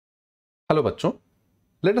Hello bachcho,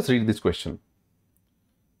 let us read this question.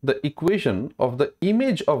 The equation of the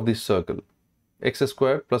image of this circle x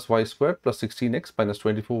squared plus y squared plus 16x minus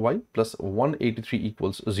 24y plus 183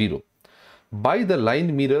 equals 0 by the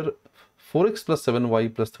line mirror 4x plus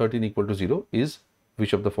 7y plus 13 equal to 0 is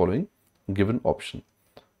which of the following given option.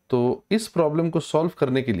 तो इस problem को solve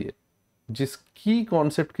करने के लिए जिस की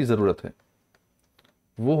concept की ज़रूरत है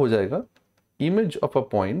वो हो जाएगा image of a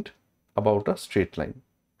point about a straight line.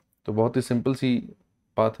 तो बहुत ही सिंपल सी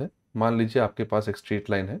बात है। मान लीजिए आपके पास एक स्ट्रेट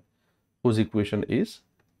लाइन है whose equation is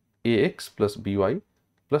ax plus by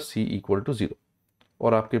plus c equal to 0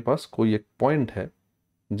 और आपके पास कोई एक पॉइंट है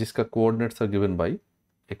जिसका coordinates are given by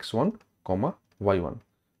x1, y1।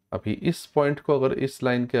 अभी इस पॉइंट को अगर इस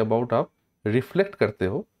लाइन के अबाउट आप रिफ्लेक्ट करते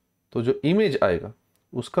हो तो जो इमेज आएगा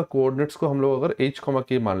उसका कोऑर्डिनेट्स को हम लोग अगर h,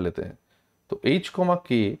 k मान लेते हैं तो h,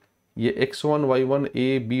 k ये x1, y1,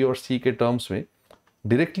 a, b और c के टर्म्स में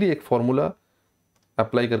डायरेक्टली एक फॉर्मूला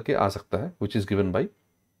अप्लाई करके आ सकता है which is given by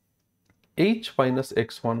h minus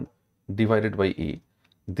x1 divided by a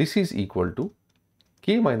this is equal to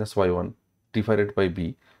k minus y1 divided by b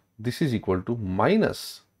this is equal to minus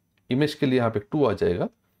image के लिए यहाँ पे 2 आ जाएगा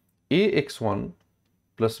ax1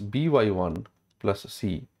 plus by1 plus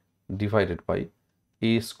c divided by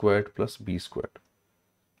a squared plus b squared.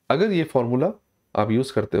 अगर ये formula आप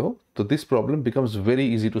use करते हो तो this problem becomes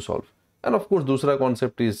very easy to solve. End of course दूसरा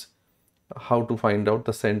concept is how to find out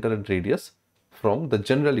the centre and radius from the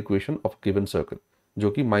general equation of given circle,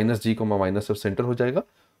 जो कि minus जी comma minus F centre हो जाएगा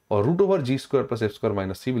और root over ji square plus F square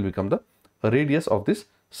minus C will become the radius of this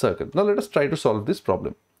circle. Now let us try to solve this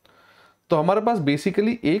problem. तो हमारे पास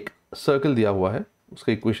basically एक circle दिया हुआ है,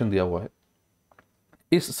 उसका इक्वेशन दिया हुआ है।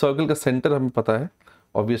 इस सर्कल का सेंटर हमें पता है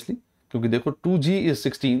ऑब्वियसली, क्योंकि देखो 2g इज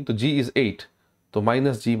 16 तो g इज 8, तो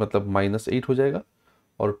माइनस जी मतलब माइनस 8 हो जाएगा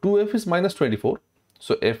और 2f is minus 24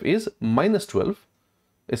 so f is minus 12,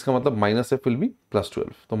 इसका मतलब minus F will be plus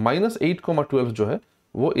 12। तो माइनस 8,12 जो है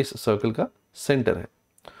वो इस सर्कल का सेंटर है।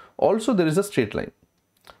 Also there is a straight line.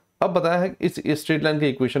 अब बताया है इस स्ट्रेट लाइन का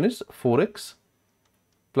equation is 4x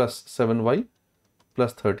plus 7y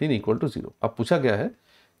plus 13 equal to 0। अब पूछा गया है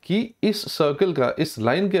कि इस सर्कल का इस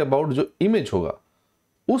लाइन के अबाउट जो इमेज होगा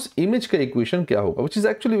उस इमेज का इक्वेशन क्या होगा, which is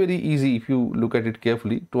actually very easy if you look at it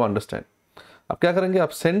carefully to understand. अब क्या करेंगे, आप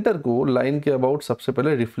सेंटर को लाइन के अबाउट सबसे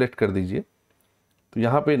पहले रिफ्लेक्ट कर दीजिए, तो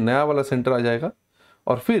यहाँ पे नया वाला सेंटर आ जाएगा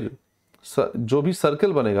और फिर जो भी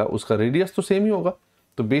सर्कल बनेगा उसका रेडियस तो सेम ही होगा।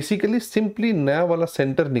 तो बेसिकली सिंपली नया वाला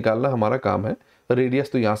सेंटर निकालना हमारा काम है,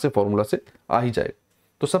 रेडियस तो यहाँ से फॉर्मूला से आ ही जाएगा।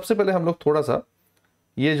 तो सबसे पहले हम लोग थोड़ा सा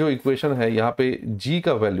ये जो इक्वेशन है यहाँ पे g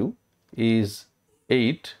का वैल्यू इज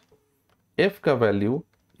 8, f का वैल्यू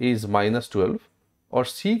इज माइनस 12 और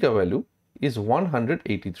c का वैल्यू इज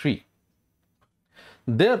 183।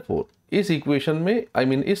 देयरफॉर इस इक्वेशन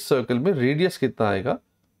में इस सर्कल में रेडियस कितना आएगा,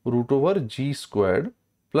 root over ji squared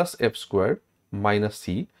plus F squared minus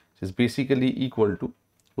C is basically equal to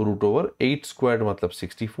root over 8 squared मतलब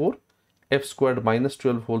 64, F squared minus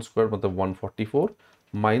 12 whole squared मतलब 144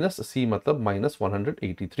 माइनस सी मतलब माइनस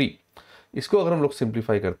 183। इसको अगर हम लोग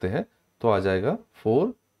सिंप्लीफाई करते हैं तो आ जाएगा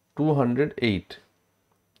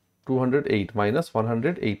 208 माइनस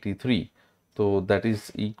 183, तो that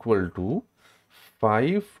is equal to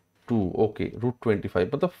 5 okay root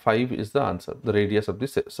 25 मतलब 5 is the answer, the radius of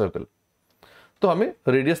this circle. तो हमें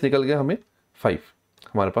रेडियस निकल गया, हमें 5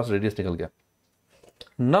 हमारे पास रेडियस निकल गया।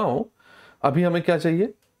 नाउ अभी हमें क्या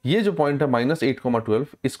चाहिए, ये जो पॉइंट है माइनस 8,12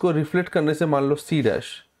 इसको रिफ्लेक्ट करने से मान लो सी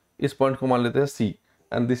डैश, इस पॉइंट को मान लेते हैं सी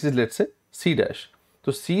and this is let's say C dash.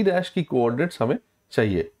 तो सी डैश की कोऑर्डिनेट्स हमें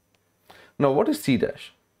चाहिए। Now what is C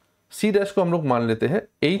dash, C dash को हम लोग मान लेते हैं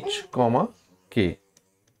h, k।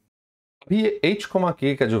 अभी ये h,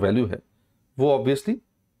 k का जो वैल्यू है वो ऑब्वियसली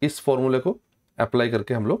इस फॉर्मूले को अप्लाई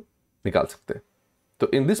करके हम लोग निकाल सकते हैं। तो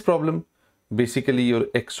in this problem basically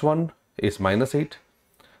your x1 is minus 8,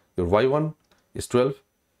 your y1 is 12,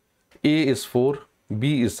 a is 4,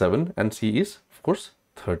 b is 7 and c is of course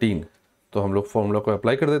 13। तो हम लोग फॉर्मूला को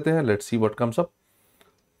अप्लाई कर देते हैं। Let's see what comes up.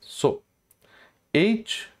 So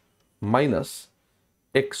h minus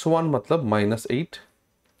x1 मतलब minus 8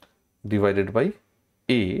 divided by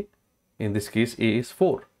a, in this case a is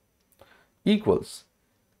 4 equals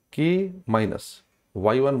k minus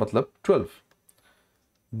y1 मतलब 12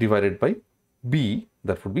 divided by b,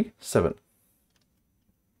 that would be 7.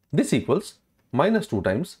 This equals minus 2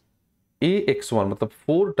 times a x1 मतलब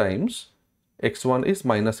 4 times x1 is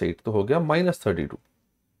minus 8 तो हो गया minus 32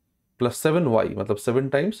 plus 7y मतलब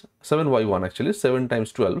 7 times 7y1 actually 7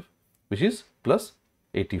 times 12 which is plus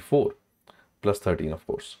 84 plus 13 of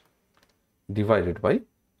course divided by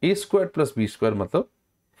a square plus B square मतलब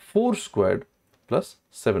 4 squared plus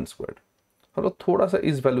 7 squared. हम लोग थोड़ा सा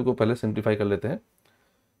इस वैल्यू को पहले सिंप्लीफाई कर लेते हैं.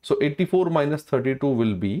 सो 84 minus 32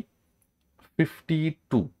 will be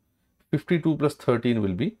 52. 52 plus 13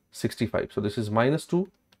 will be 65. So this is minus 2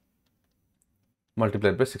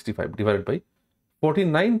 multiplied by 65 divided by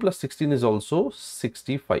 49 plus 16 is also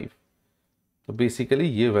 65. तो बेसिकली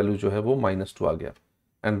ये वैल्यू जो है वो -2 आ गया.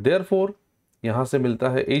 एंड देयरफॉर यहाँ से मिलता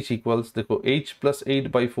है h इक्वल्स, देखो h plus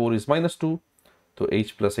 8 by 4 is -2, तो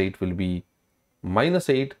h plus 8 will be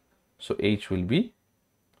 -8. So h will be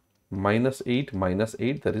 -8 minus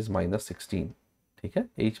 8, that is -16. ठीक है,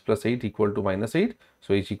 h plus 8 equal to -8,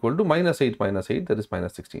 so h equal to -8 minus 8, that is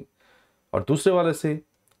 -16. और दूसरे वाले से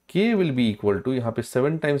k will be equal to, यहाँ पे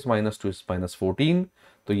 7 times -2 is -14,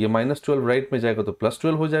 तो ये -12 राइट में जाएगा तो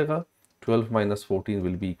 +12 हो जाएगा. 12 minus 14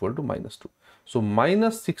 will be equal to -2. So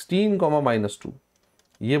 -16, -2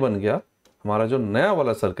 ये बन गया हमारा जो नया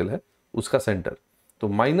वाला सर्कल है उसका सेंटर. तो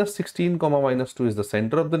 -16, -2 is the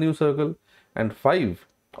center of the new circle and 5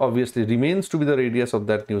 obviously remains to be the radius of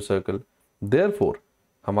that new circle. Therefore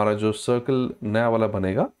हमारा जो सर्कल नया वाला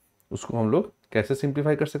बनेगा उसको हम लोग कैसे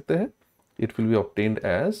सिंप्लीफाई कर सकते हैं? It will be obtained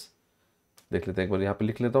as, देख लेते हैं एक बार, यहाँ पे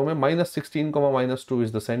लिख लेता हूँ मैं, -16, -2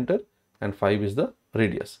 is the center and 5 is the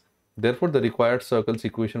radius. Therefore the required circles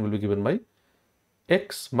equation will be given by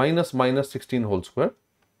x minus -16 whole square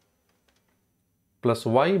plus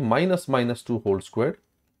y minus -2 whole square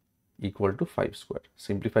equal to 5 square.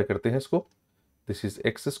 Simplify करते हैं इसको. This is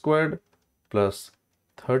x squared plus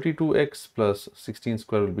 32x plus 16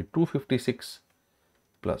 square will be 256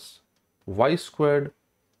 plus y squared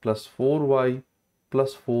plus 4y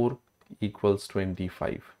plus 4 equals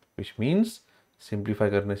 25, which means simplify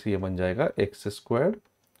करने से ये बन जाएगा x squared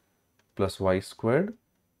plus y squared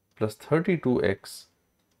plus 32x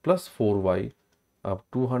plus 4y. अब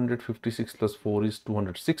 256 plus 4 is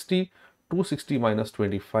 260. 260 minus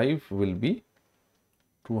 25 will be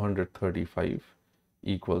 235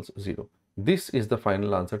 equals 0. This is the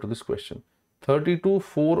final answer to this question. 32,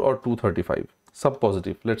 4 or 235. सब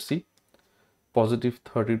positive. Let's see. Positive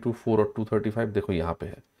 32, 4 और 235 देखो यहाँ पे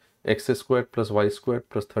है. x squared plus y squared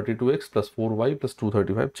plus 32x plus 4y plus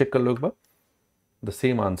 235. Check कर लो एक बार. The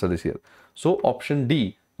same answer is here. So option D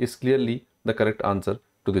is clearly the correct answer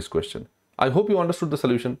to this question. I hope you understood the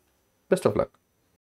solution. Best of luck.